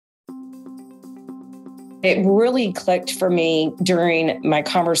It really clicked for me during my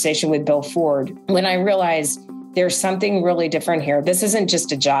conversation with Bill Ford when I realized there's something really different here. This isn't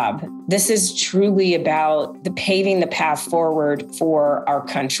just a job. This is truly about paving the path forward for our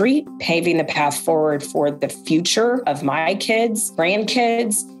country, paving the path forward for the future of my kids,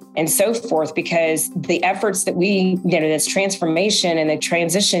 grandkids, and so forth, because the efforts that this transformation and the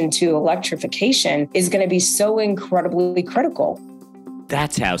transition to electrification is going to be so incredibly critical.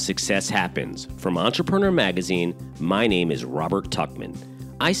 That's how success happens. From Entrepreneur Magazine, my name is Robert Tuchman.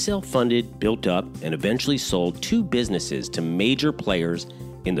 I self-funded, built up, and eventually sold 2 businesses to major players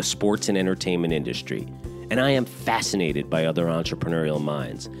in the sports and entertainment industry. And I am fascinated by other entrepreneurial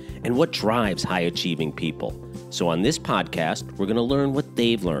minds and what drives high-achieving people. So on this podcast, we're going to learn what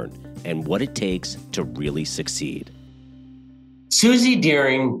they've learned and what it takes to really succeed. Susie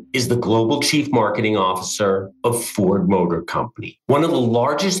Deering is the Global Chief Marketing Officer of Ford Motor Company, one of the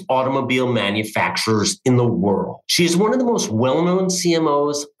largest automobile manufacturers in the world. She is one of the most well-known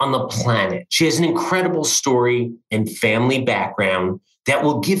CMOs on the planet. She has an incredible story and family background that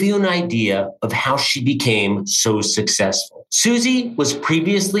will give you an idea of how she became so successful. Susie was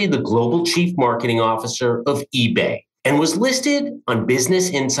previously the Global Chief Marketing Officer of eBay and was listed on Business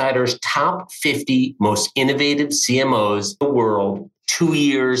Insider's top 50 most innovative CMOs in the world 2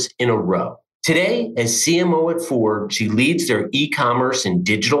 years in a row. Today, as CMO at Ford, she leads their e-commerce and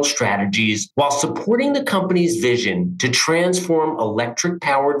digital strategies while supporting the company's vision to transform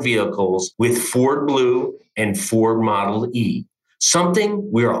electric-powered vehicles with Ford Blue and Ford Model E,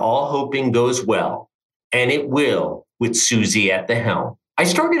 something we are all hoping goes well, and it will with Susie at the helm. I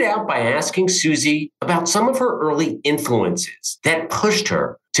started out by asking Susie about some of her early influences that pushed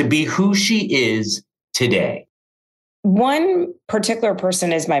her to be who she is today. One particular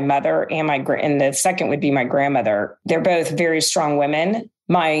person is my mother and the second would be my grandmother. They're both very strong women.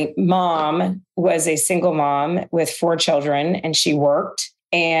 My mom was a single mom with 4 children and she worked.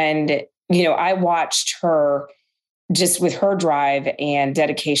 And, I watched her just with her drive and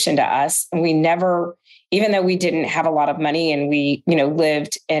dedication to us. And we never, even though we didn't have a lot of money and we,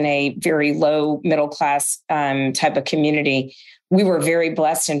 lived in a very low middle class type of community, we were very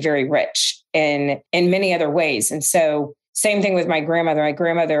blessed and very rich in many other ways. And so same thing with my grandmother. My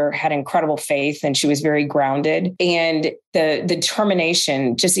grandmother had incredible faith and she was very grounded. And the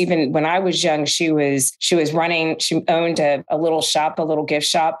determination, just even when I was young, she owned a little shop, a little gift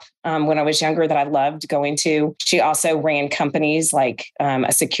shop when I was younger that I loved going to. She also ran companies like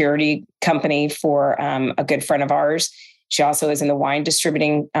a security company for a good friend of ours. She also is in the wine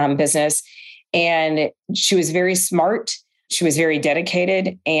distributing business. And she was very smart. She was very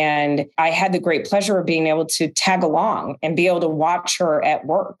dedicated, and I had the great pleasure of being able to tag along and be able to watch her at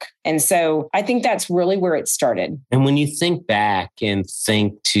work. And so I think that's really where it started. And when you think back and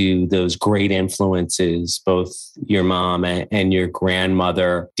think to those great influences, both your mom and your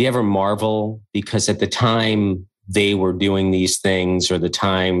grandmother, do you ever marvel? Because at the time they were doing these things or the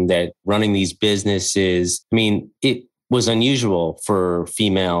time that running these businesses, it was unusual for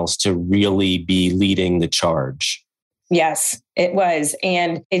females to really be leading the charge. Yes, it was.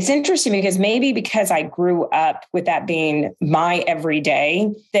 And it's interesting because I grew up with that being my everyday,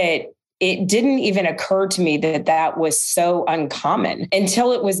 that it didn't even occur to me that was so uncommon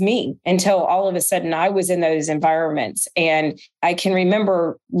until it was me, until all of a sudden I was in those environments. And I can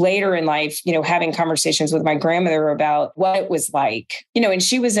remember later in life, having conversations with my grandmother about what it was like, and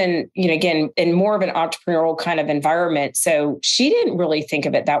she was in more of an entrepreneurial kind of environment. So she didn't really think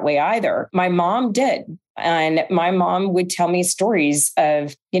of it that way either. My mom did. And my mom would tell me stories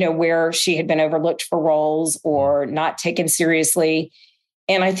of, where she had been overlooked for roles or not taken seriously.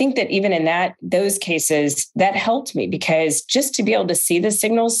 And I think that even in those cases, that helped me because just to be able to see the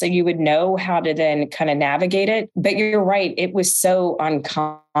signals so you would know how to then kind of navigate it. But you're right, it was so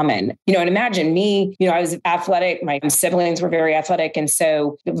uncommon. And imagine me, I was athletic. My siblings were very athletic. And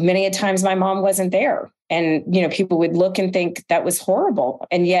so many a times my mom wasn't there. And, people would look and think that was horrible.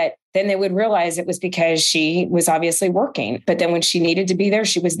 And yet then they would realize it was because she was obviously working. But then when she needed to be there,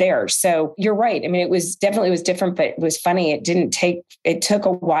 she was there. So you're right. It was different, but it was funny. It took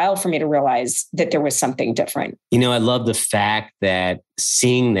a while for me to realize that there was something different. I love the fact that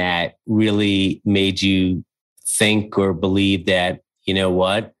seeing that really made you think or believe that, you know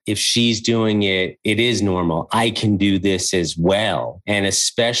what, if she's doing it, it is normal. I can do this as well. And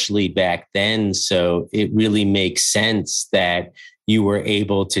especially back then. So it really makes sense that you were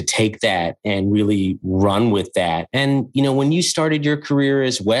able to take that and really run with that. And, when you started your career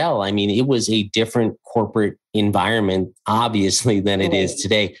as well, it was a different corporate environment, obviously, than it is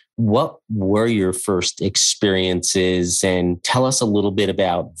today. what were your first experiences? And tell us a little bit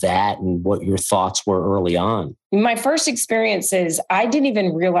about that and what your thoughts were early on. My first experiences, I didn't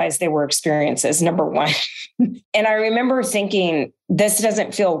even realize they were experiences, number one. And I remember thinking, this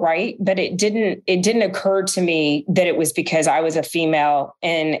doesn't feel right, but it didn't occur to me that it was because I was a female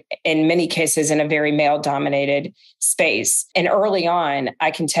and in many cases in a very male dominated space. And early on, I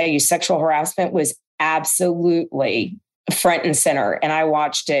can tell you sexual harassment was absolutely front and center. And I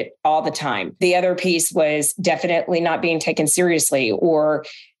watched it all the time. The other piece was definitely not being taken seriously, or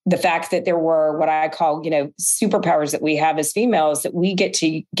the fact that there were what I call, superpowers that we have as females that we get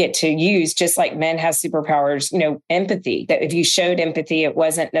to use, just like men have superpowers, empathy, that if you showed empathy, it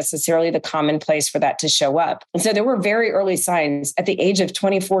wasn't necessarily the common place for that to show up. And so there were very early signs at the age of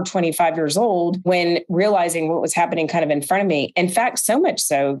 24, 25 years old when realizing what was happening kind of in front of me. In fact, so much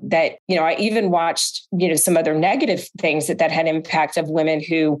so that, I even watched, some other negative things that had impact of women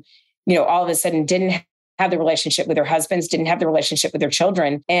who, all of a sudden didn't have the relationship with their husbands, didn't have the relationship with their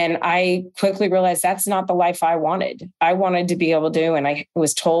children. And I quickly realized that's not the life I wanted. I wanted to be able to, and I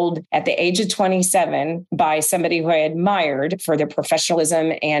was told at the age of 27 by somebody who I admired for their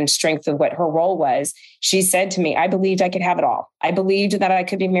professionalism and strength of what her role was. She said to me, I believed I could have it all. I believed that I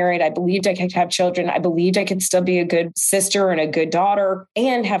could be married. I believed I could have children. I believed I could still be a good sister and a good daughter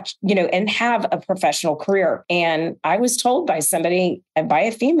and have a professional career. And I was told by somebody, by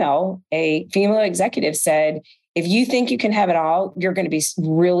a female executive said, if you think you can have it all, you're going to be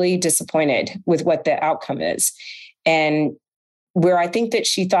really disappointed with what the outcome is. And where I think that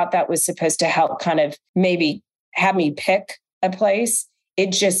she thought that was supposed to help kind of maybe have me pick a place,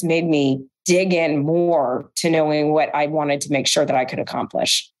 it just made me dig in more to knowing what I wanted to make sure that I could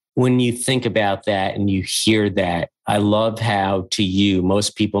accomplish. When you think about that and you hear that, I love how to you,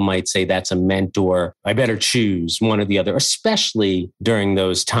 most people might say that's a mentor. I better choose one or the other, especially during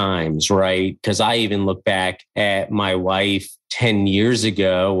those times, right? Because I even look back at my wife 10 years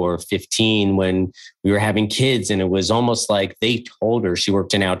ago or 15 when we were having kids, and it was almost like they told her, she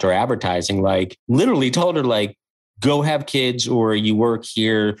worked in outdoor advertising, like literally told her, like, go have kids or you work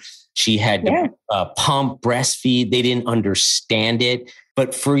here. She had to pump, breastfeed. They didn't understand it.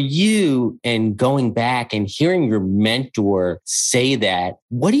 But for you, and going back and hearing your mentor say that,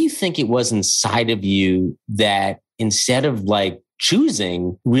 what do you think it was inside of you that instead of like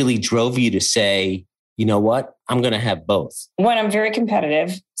choosing really drove you to say, you know what, I'm going to have both? One, I'm very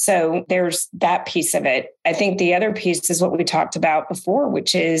competitive. So there's that piece of it. I think the other piece is what we talked about before,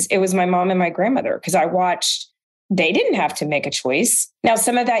 which is it was my mom and my grandmother, because I watched. They didn't have to make a choice. Now,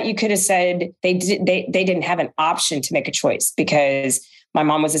 some of that you could have said they didn't have an option to make a choice because my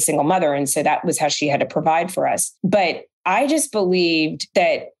mom was a single mother. And so that was how she had to provide for us. But I just believed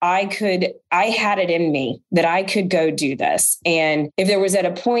that I had it in me that I could go do this. And if there was at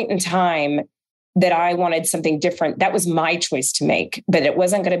a point in time that I wanted something different, that was my choice to make, but it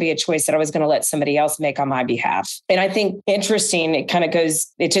wasn't going to be a choice that I was going to let somebody else make on my behalf. And I think it's interesting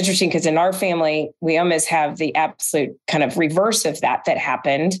because in our family, we almost have the absolute kind of reverse of that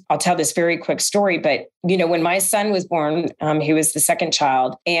happened. I'll tell this very quick story, but when my son was born, he was the second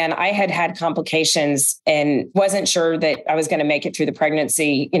child, and I had complications and wasn't sure that I was going to make it through the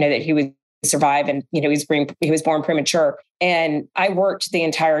pregnancy, that he would survive. And, he was born premature. And I worked the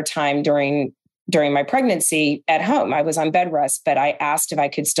entire time during my pregnancy at home. I was on bed rest, but I asked if I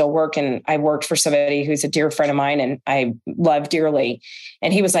could still work. And I worked for somebody who's a dear friend of mine and I love dearly.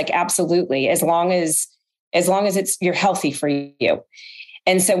 And he was like, absolutely. As long as you're healthy for you.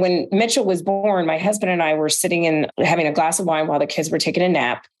 And so when Mitchell was born, my husband and I were sitting and having a glass of wine while the kids were taking a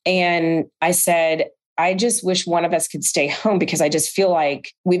nap. And I said, I just wish one of us could stay home because I just feel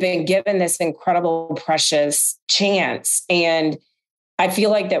like we've been given this incredible, precious chance. And I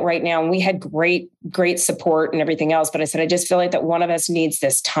feel like that right now, and we had great support and everything else, but I said, I just feel like that one of us needs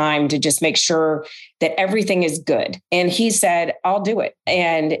this time to just make sure that everything is good. And he said, I'll do it.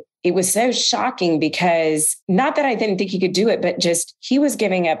 And it was so shocking because not that I didn't think he could do it, but just he was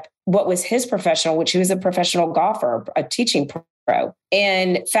giving up what was his professional, which he was a professional golfer, a teaching pro.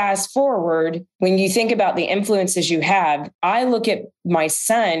 And fast forward, when you think about the influences you have, I look at my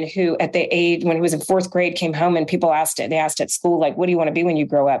son who at the age when he was in fourth grade came home and they asked at school, like, what do you want to be when you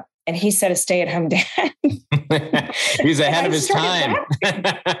grow up? And he said a stay-at-home dad. He's ahead of his time.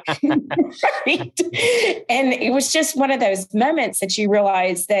 Right. And it was just one of those moments that you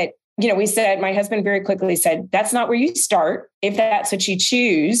realize that, we said, my husband very quickly said, that's not where you start. If that's what you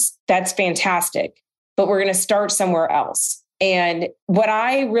choose, that's fantastic. But we're going to start somewhere else. And what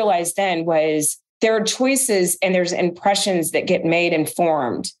I realized then was there are choices and there's impressions that get made and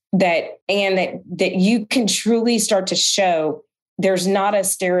formed that you can truly start to show there's not a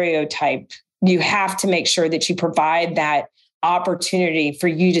stereotype. You have to make sure that you provide that opportunity for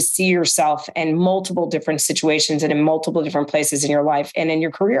you to see yourself in multiple different situations and in multiple different places in your life and in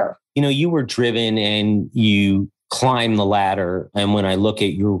your career. You were driven and you climbed the ladder. And when I look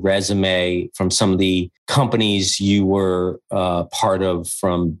at your resume from some of the companies you were part of,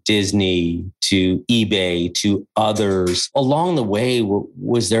 from Disney to eBay to others, along the way,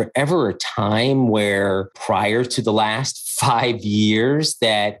 was there ever a time where prior to the last 5 years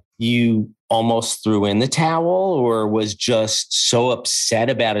that you almost threw in the towel, or was just so upset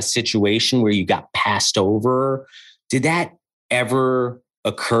about a situation where you got passed over? Did that ever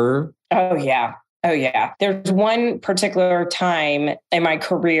occur? Oh, yeah. There's one particular time in my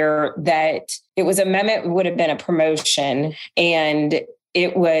career that it was a memo, would have been a promotion. And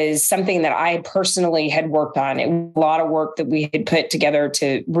it was something that I personally had worked on. It was a lot of work that we had put together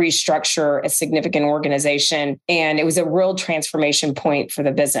to restructure a significant organization. And it was a real transformation point for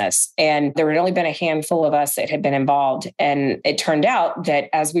the business. And there had only been a handful of us that had been involved. And it turned out that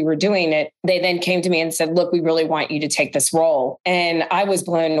as we were doing it, they then came to me and said, look, we really want you to take this role. And I was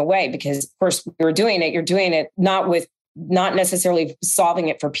blown away because, of course, you're doing it not necessarily solving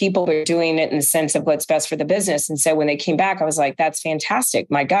it for people, but doing it in the sense of what's best for the business. And so when they came back, I was like, that's fantastic.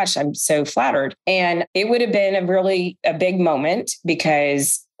 My gosh, I'm so flattered. And it would have been a big moment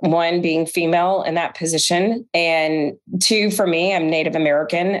because, one, being female in that position, and two, for me, I'm Native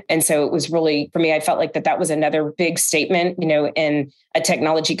American. And so it was really, for me, I felt like that was another big statement, in a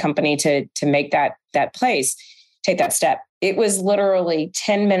technology company to make that place, take that step. It was literally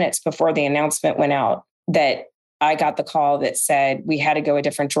 10 minutes before the announcement went out that I got the call that said we had to go a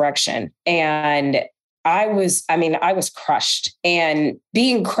different direction. And I was crushed. And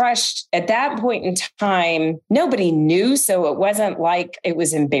being crushed at that point in time, nobody knew. So it wasn't like it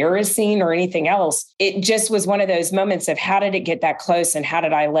was embarrassing or anything else. It just was one of those moments of how did it get that close and how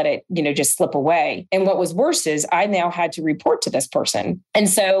did I let it, just slip away? And what was worse is I now had to report to this person. And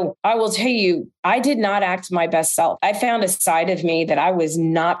so I will tell you, I did not act my best self. I found a side of me that I was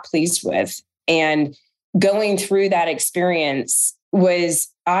not pleased with. And going through that experience was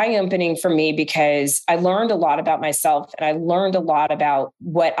eye-opening for me because I learned a lot about myself and I learned a lot about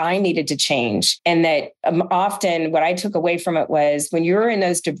what I needed to change. And that often what I took away from it was when you're in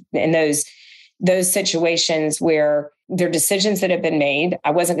those situations where there are decisions that have been made,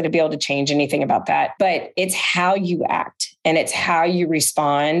 I wasn't going to be able to change anything about that, but it's how you act and it's how you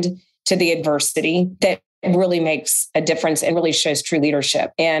respond to the adversity that really makes a difference and really shows true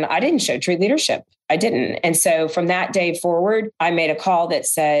leadership. And I didn't show true leadership. I didn't. And so from that day forward, I made a call that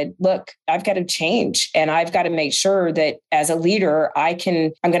said, look, I've got to change and I've got to make sure that as a leader, I'm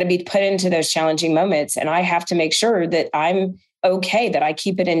going to be put into those challenging moments. And I have to make sure that I'm okay, that I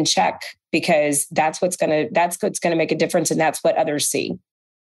keep it in check because that's what's going to make a difference. And that's what others see.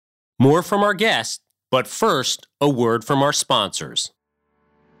 More from our guest, but first, a word from our sponsors.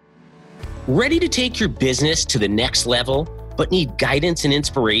 Ready to take your business to the next level, but need guidance and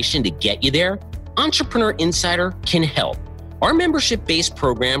inspiration to get you there? Entrepreneur Insider can help. Our membership-based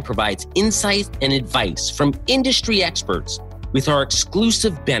program provides insight and advice from industry experts with our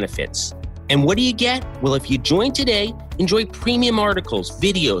exclusive benefits. And what do you get? Well, if you join today, enjoy premium articles,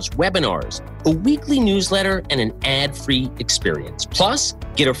 videos, webinars, a weekly newsletter, and an ad-free experience. Plus,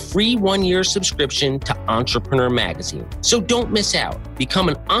 get a free 1-year subscription to Entrepreneur Magazine. So don't miss out. Become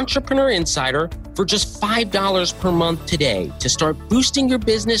an Entrepreneur Insider for just $5 per month today to start boosting your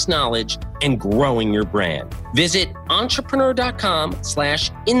business knowledge and growing your brand. Visit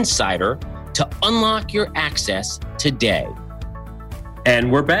entrepreneur.com/insider to unlock your access today.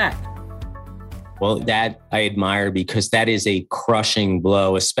 And we're back. Well, that I admire because that is a crushing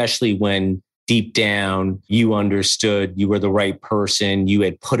blow, especially when deep down you understood you were the right person. You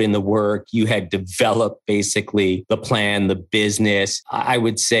had put in the work. You had developed basically the plan, the business. I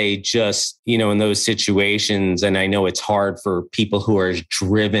would say just, in those situations, and I know it's hard for people who are as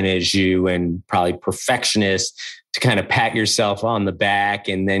driven as you and probably perfectionists to kind of pat yourself on the back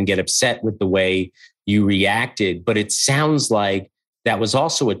and then get upset with the way you reacted. But it sounds like that was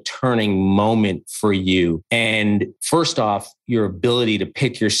also a turning moment for you. And first off, your ability to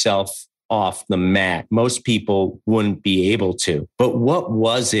pick yourself off the mat. Most people wouldn't be able to. But what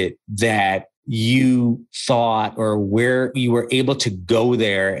was it that you thought, or where you were able to go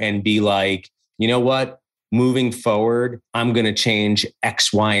there and be like, you know what, moving forward, I'm going to change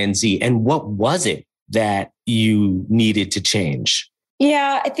X, Y, and Z? And what was it that you needed to change?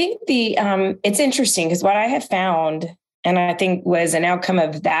 Yeah, I think it's interesting because what I have found, and I think was an outcome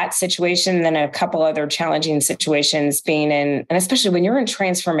of that situation, and then a couple other challenging situations being in, and especially when you're in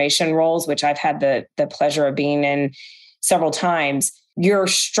transformation roles, which I've had the pleasure of being in, several times, your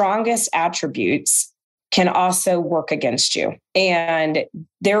strongest attributes can also work against you. And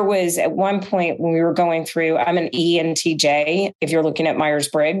there was at one point when we were going through, I'm an ENTJ, if you're looking at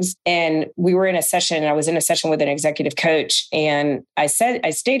Myers-Briggs, and we were in a session, I was in a session with an executive coach, and I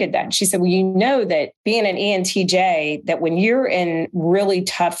stated that. She said, well, you know that being an ENTJ, that when you're in really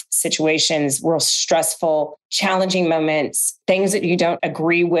tough situations, real stressful, challenging moments, things that you don't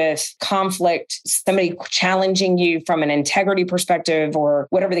agree with, conflict, somebody challenging you from an integrity perspective or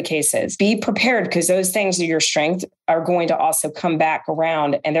whatever the case is, be prepared, because those things of your strength are going to also come back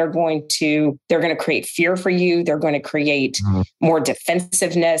around, and they're going to create fear for you. They're going to create more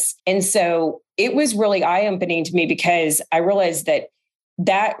defensive-ness. And so it was really eye-opening to me, because I realized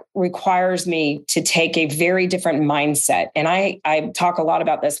that requires me to take a very different mindset. And I talk a lot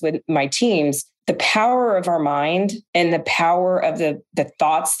about this with my teams. The power of our mind and the power of the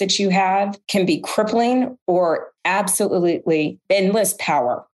thoughts that you have can be crippling or absolutely endless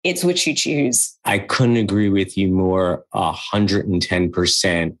power. It's what you choose. I couldn't agree with you more,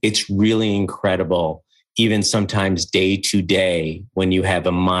 110%. It's really incredible, even sometimes day to day, when you have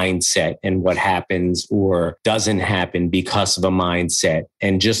a mindset and what happens or doesn't happen because of a mindset.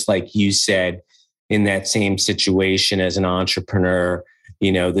 And just like you said, in that same situation as an entrepreneur,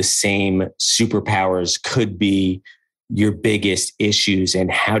 the same superpowers could be your biggest issues,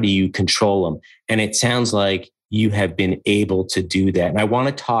 and how do you control them? And it sounds like you have been able to do that. And I want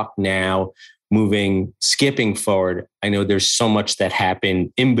to talk now, skipping forward. I know there's so much that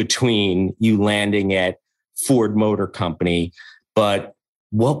happened in between you landing at Ford Motor Company, but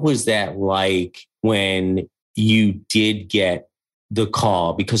what was that like when you did get the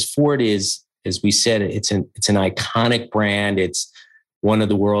call? Because Ford is, as we said, it's an iconic brand. It's one of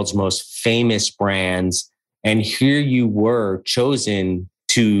the world's most famous brands. And here you were chosen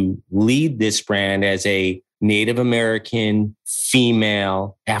to lead this brand as a Native American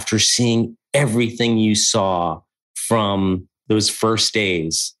female after seeing everything you saw from those first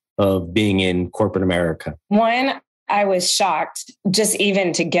days of being in corporate America. One, I was shocked just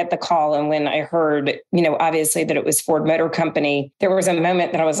even to get the call. And when I heard, obviously that it was Ford Motor Company, there was a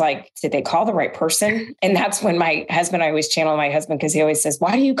moment that I was like, did they call the right person? And that's when I always channel my husband, because he always says,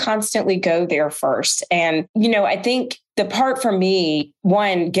 why do you constantly go there first? And, I think the part for me,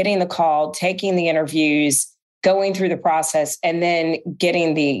 one, getting the call, taking the interviews, going through the process, and then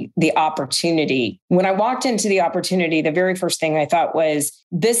getting the opportunity. When I walked into the opportunity, the very first thing I thought was,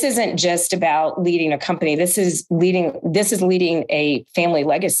 this isn't just about leading a company. This is leading a family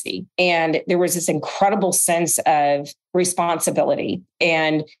legacy. And there was this incredible sense of responsibility.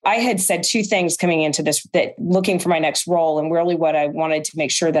 And I had said two things coming into this, that looking for my next role, and really what I wanted to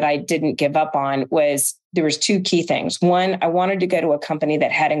make sure that I didn't give up on was, there was two key things. One, I wanted to go to a company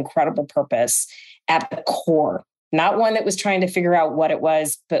that had incredible purpose at the core, not one that was trying to figure out what it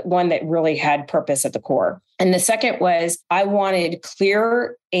was, but one that really had purpose at the core. And the second was, I wanted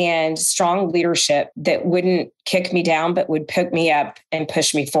clear and strong leadership that wouldn't kick me down, but would pick me up and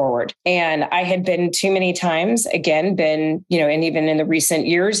push me forward. And I had been too many times, and even in the recent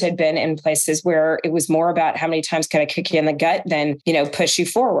years, had been in places where it was more about how many times can I kick you in the gut than, push you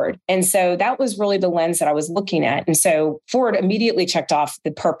forward. And so that was really the lens that I was looking at. And so Ford immediately checked off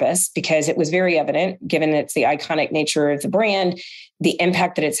the purpose, because it was very evident, given it's the iconic nature of the brand, the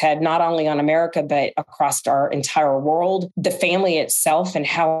impact that it's had not only on America, but across our entire world, the family itself and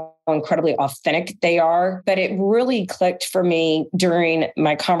how incredibly authentic they are. But it really clicked for me during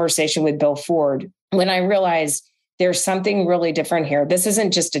my conversation with Bill Ford, when I realized there's something really different here. This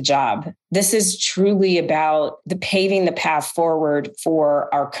isn't just a job. This is truly about paving the path forward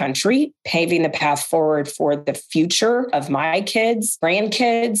for our country, paving the path forward for the future of my kids,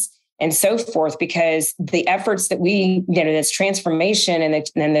 grandkids, and so forth, because the efforts that this transformation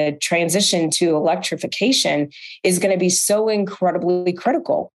and the transition to electrification is going to be so incredibly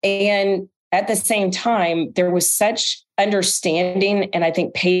critical. And at the same time, there was such understanding and I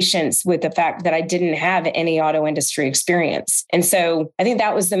think patience with the fact that I didn't have any auto industry experience. And so I think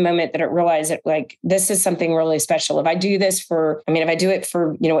that was the moment that I realized that, like, this is something really special. If I do this if I do it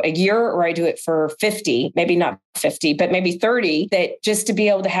for, a year, or I do it for 50, maybe not 50, but maybe 30, that just to be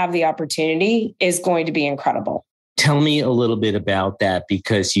able to have the opportunity is going to be incredible. Tell me a little bit about that,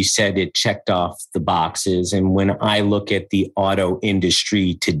 because you said it checked off the boxes. And when I look at the auto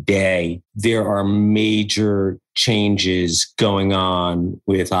industry today, there are major changes going on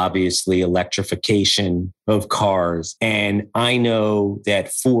with obviously electrification of cars. And I know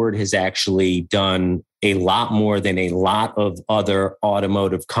that Ford has actually done a lot more than a lot of other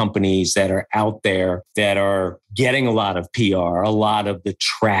automotive companies that are out there that are getting a lot of PR, a lot of the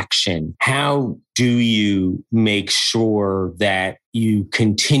traction. How do you make sure that you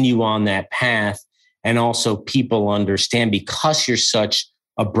continue on that path and also people understand, because you're such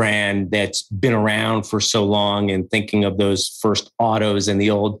a brand that's been around for so long, and thinking of those first autos and the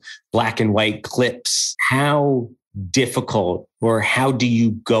old black and white clips, how difficult or how do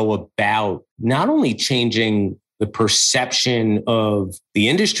you go about not only changing the perception of the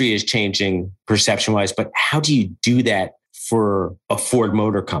industry is changing perception wise, but how do you do that for a Ford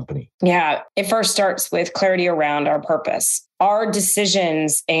Motor Company? Yeah, it first starts with clarity around our purpose. Our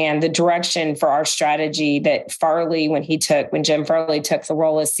decisions and the direction for our strategy that when Jim Farley took the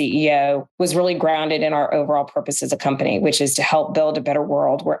role as CEO, was really grounded in our overall purpose as a company, which is to help build a better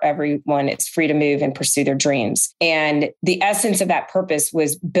world where everyone is free to move and pursue their dreams. And the essence of that purpose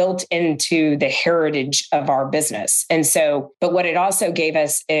was built into the heritage of our business. And so, but what it also gave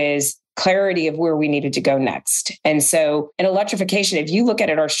us is clarity of where we needed to go next. And so in electrification, if you look at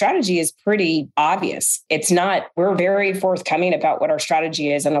it, our strategy is pretty obvious. We're very forthcoming about what our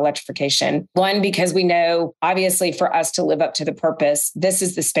strategy is in electrification. One, because we know, obviously, for us to live up to the purpose, this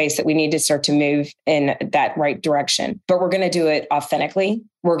is the space that we need to start to move in that right direction. But we're going to do it authentically.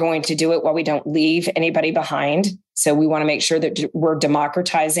 We're going to do it while we don't leave anybody behind. So we want to make sure that we're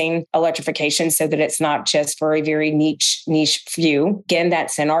democratizing electrification so that it's not just for a very niche few. Again,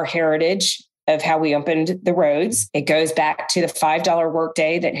 that's in our heritage of how we opened the roads. It goes back to the $5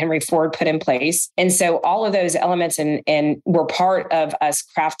 workday that Henry Ford put in place. And so all of those elements and were part of us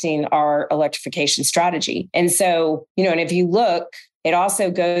crafting our electrification strategy. And so, and if you look, it also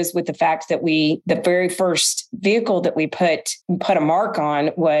goes with the fact that the very first vehicle that we put a mark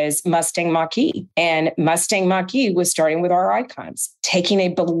on was Mustang Mach-E. And Mustang Mach-E was starting with our icons, taking a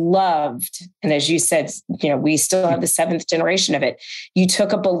beloved, and as you said, we still have the 7th generation of it. You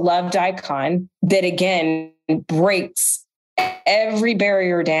took a beloved icon that, again, breaks every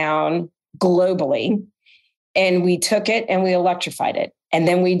barrier down globally. And we took it and we electrified it. And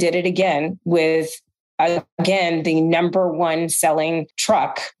then we did it again with the number one selling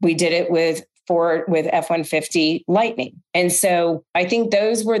truck. We did it with Ford with F-150 Lightning. And so I think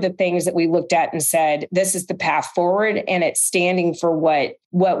those were the things that we looked at and said, this is the path forward. And it's standing for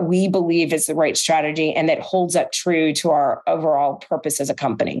what we believe is the right strategy and that holds up true to our overall purpose as a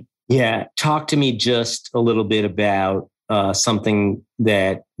company. Yeah. Talk to me just a little bit about something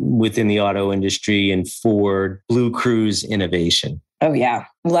that within the auto industry and Ford, Blue Cruise innovation. Oh, yeah.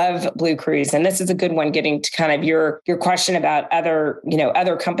 Love Blue Cruise. And this is a good one, getting to kind of your question about other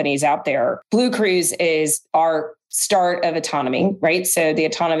companies out there. Blue Cruise is our start of autonomy, right? So the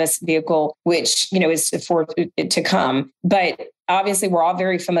autonomous vehicle, which, is for it to come. But obviously, we're all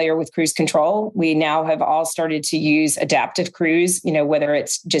very familiar with cruise control. We now have all started to use adaptive cruise, whether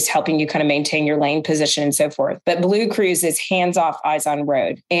it's just helping you kind of maintain your lane position and so forth. But Blue Cruise is hands off, eyes on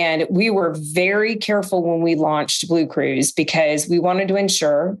road. And we were very careful when we launched Blue Cruise because we wanted to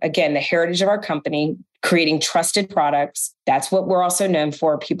ensure, again, the heritage of our company, creating trusted products. That's what we're also known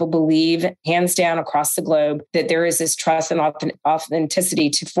for. People believe, hands down across the globe, that there is this trust and authenticity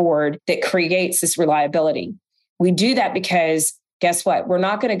to Ford that creates this reliability. We do that because guess what? We're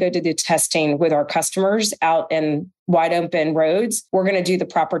not going to go do the testing with our customers out in wide open roads. We're going to do the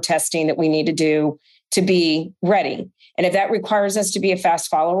proper testing that we need to do to be ready. And if that requires us to be a fast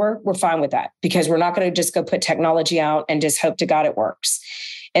follower, we're fine with that because we're not going to just go put technology out and just hope to God it works.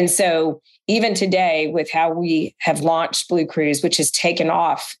 And so even today, with how we have launched Blue Cruise, which has taken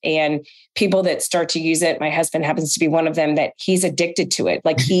off, and people that start to use it, my husband happens to be one of them, that he's addicted to it.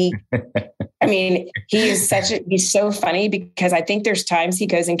 Like he's so funny because I think there's times he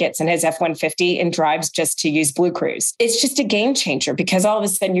goes and gets in his F-150 and drives just to use Blue Cruise. It's just a game changer because all of a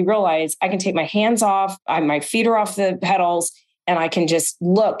sudden you realize I can take my hands off, my feet are off the pedals, and I can just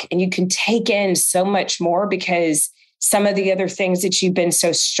look, and you can take in so much more because some of the other things that you've been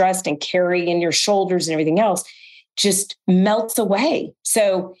so stressed and carrying in your shoulders and everything else just melts away.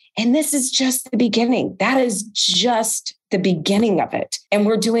 So, and this is just the beginning. That is just the beginning of it. And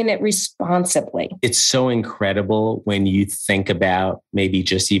we're doing it responsibly. It's so incredible when you think about maybe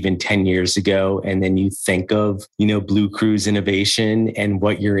just even 10 years ago, and then you think of, Blue Cruise innovation and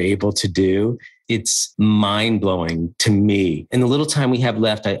what you're able to do. It's mind-blowing to me. In the little time we have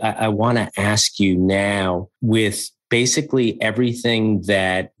left, I want to ask you now, with basically everything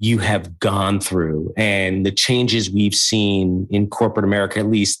that you have gone through and the changes we've seen in corporate America, at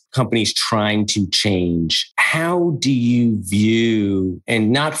least companies trying to change, how do you view,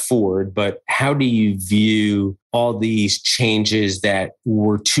 and not Ford, but how do you view all these changes that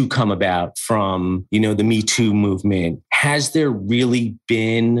were to come about from, the Me Too movement, has there really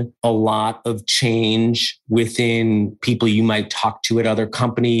been a lot of change within people you might talk to at other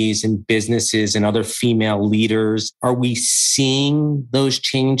companies and businesses and other female leaders? Are we seeing those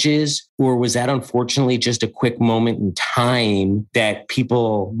changes? Or was that unfortunately just a quick moment in time that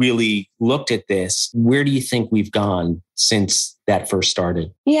people really looked at this? Where do you think we've gone since that first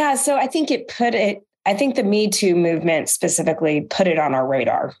started? Yeah, so I think I think the Me Too movement specifically put it on our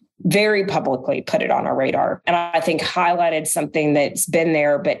radar, very publicly put it on our radar. And I think highlighted something that's been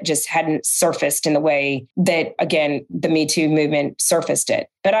there, but just hadn't surfaced in the way that, again, the Me Too movement surfaced it.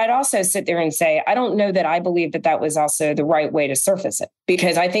 But I'd also sit there and say, I don't know that I believe that that was also the right way to surface it,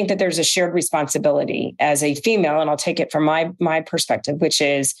 because I think that there's a shared responsibility as a female. And I'll take it from my perspective, which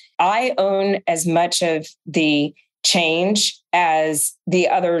is I own as much of the change as the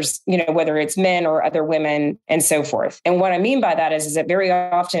others, whether it's men or other women and so forth. And what I mean by that is that very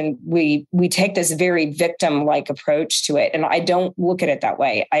often we take this very victim-like approach to it. And I don't look at it that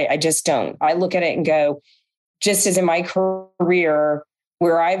way. I just don't. I look at it and go, just as in my career,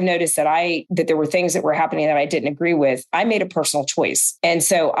 where I've noticed that there were things that were happening that I didn't agree with, I made a personal choice. And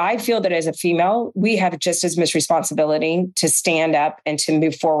so I feel that as a female, we have just as much responsibility to stand up and to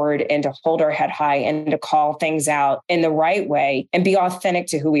move forward and to hold our head high and to call things out in the right way and be authentic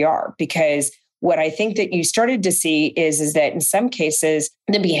to who we are. Because what I think that you started to see is that in some cases,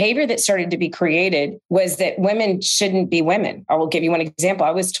 the behavior that started to be created was that women shouldn't be women. I will give you one example.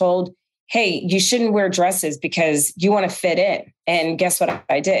 I was told, hey, you shouldn't wear dresses because you want to fit in. And guess what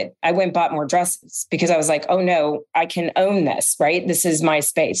I did? I went and bought more dresses because I was like, oh no, I can own this, right? This is my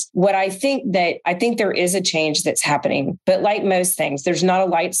space. I think there is a change that's happening, but like most things, there's not a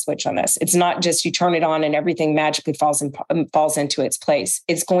light switch on this. It's not just you turn it on and everything magically falls into its place.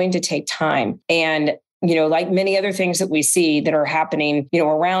 It's going to take time. And like many other things that we see that are happening,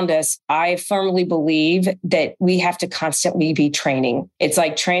 around us, I firmly believe that we have to constantly be training. It's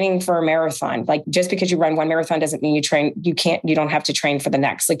like training for a marathon. Like just because you run one marathon doesn't mean you don't have to train for the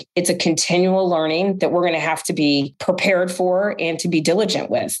next. Like it's a continual learning that we're going to have to be prepared for and to be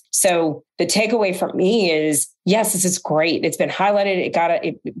diligent with. So the takeaway from me is, yes, this is great. It's been highlighted.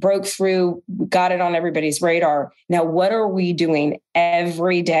 It broke through, got it on everybody's radar. Now, what are we doing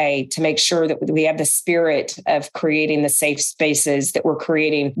every day to make sure that we have the spirit of creating the safe spaces, that we're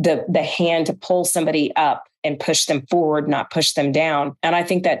creating the hand to pull somebody up and push them forward, not push them down? And I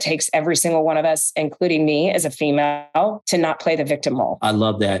think that takes every single one of us, including me as a female, to not play the victim role. I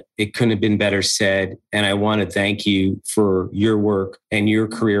love that. It couldn't have been better said. And I want to thank you for your work and your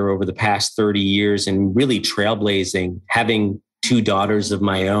career over the past 30 years and really trailblazing, having two daughters of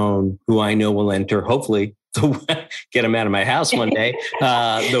my own who I know will enter, hopefully, get them out of my house one day.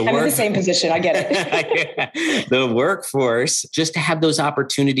 I'm in the same position. I get it. The workforce, just to have those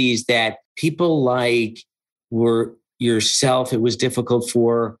opportunities that people like were yourself, it was difficult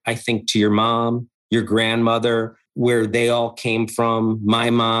for, I think, to your mom, your grandmother, where they all came from, my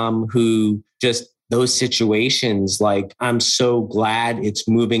mom, who just those situations, like, I'm so glad it's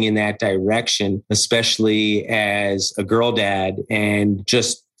moving in that direction, especially as a girl dad and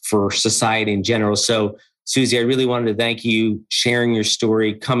just for society in general. So, Susie, I really wanted to thank you sharing your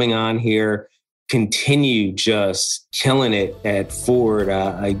story, coming on here. Continue just killing it at Ford.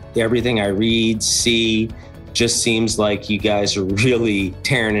 Everything I read, see, just seems like you guys are really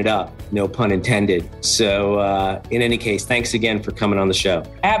tearing it up, no pun intended. So in any case, thanks again for coming on the show.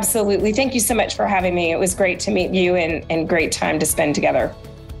 Absolutely. Thank you so much for having me. It was great to meet you and great time to spend together.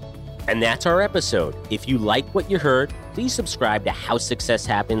 And that's our episode. If you like what you heard, please subscribe to How Success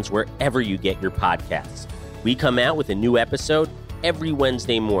Happens wherever you get your podcasts. We come out with a new episode every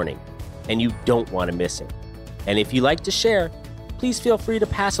Wednesday morning, and you don't want to miss it. And if you like to share, please feel free to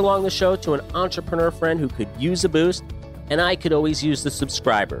pass along the show to an entrepreneur friend who could use a boost, and I could always use the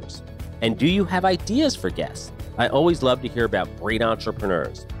subscribers. And do you have ideas for guests? I always love to hear about great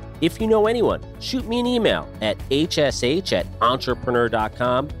entrepreneurs. If you know anyone, shoot me an email at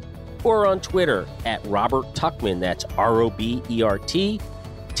hsh@entrepreneur.com or on Twitter at Robert Tuchman, that's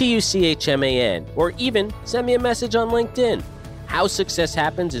RobertTuchman, or even send me a message on LinkedIn. How Success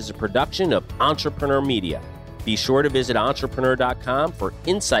Happens is a production of Entrepreneur Media. Be sure to visit entrepreneur.com for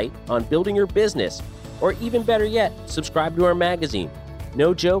insight on building your business, or even better yet, subscribe to our magazine.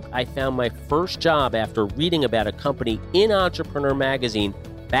 No joke, I found my first job after reading about a company in Entrepreneur Magazine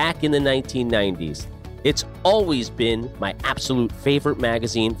back in the 1990s. It's always been my absolute favorite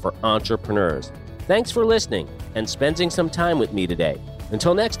magazine for entrepreneurs. Thanks for listening and spending some time with me today.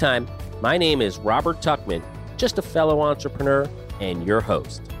 Until next time, my name is Robert Tuchman, just a fellow entrepreneur and your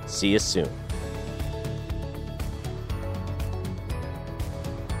host. See you soon.